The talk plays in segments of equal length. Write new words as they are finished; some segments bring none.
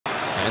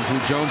Andruw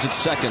Jones at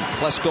second.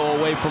 Klesko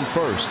away from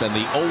first. And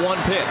the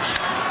 0-1 pitch.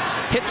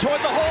 Hit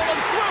toward the hole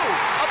and through.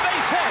 A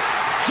base hit.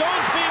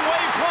 Jones being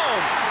waved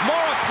home.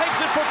 Mora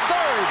pegs it for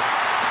third.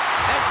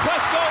 And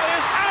Klesko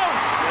is out.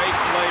 Great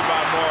play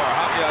by Mora.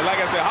 Like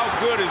I said, how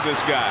good is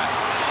this guy?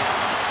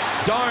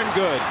 Darn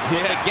good.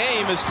 Yeah. The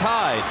game is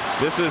tied.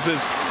 This is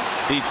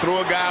he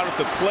threw a guy out at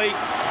the plate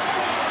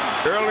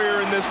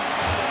earlier in this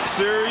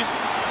series,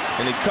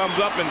 and he comes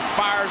up and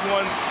fires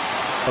one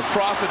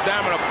across the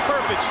diamond, a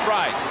perfect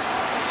strike.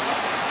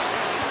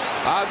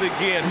 Ozzie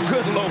Guillen,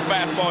 good low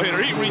fastball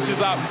hitter. He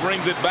reaches out and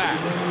brings it back.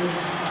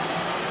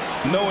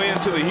 No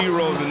end to the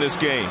heroes in this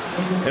game.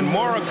 And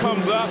Mora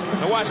comes up,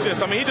 and watch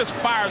this. I mean, he just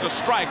fires a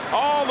strike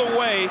all the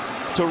way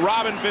to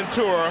Robin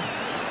Ventura.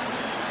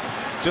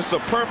 Just a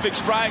perfect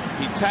strike.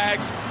 He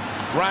tags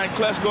Ryan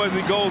Klesko as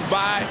he goes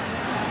by.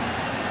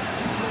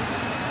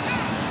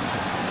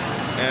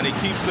 And he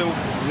keeps the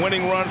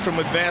winning run from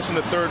advancing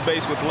to third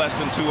base with less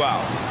than 2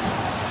 outs.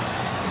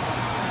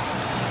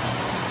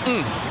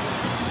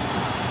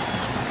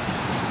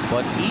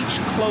 But each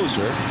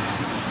closer,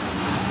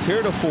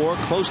 heretofore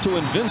close to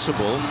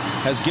invincible,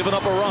 has given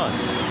up a run.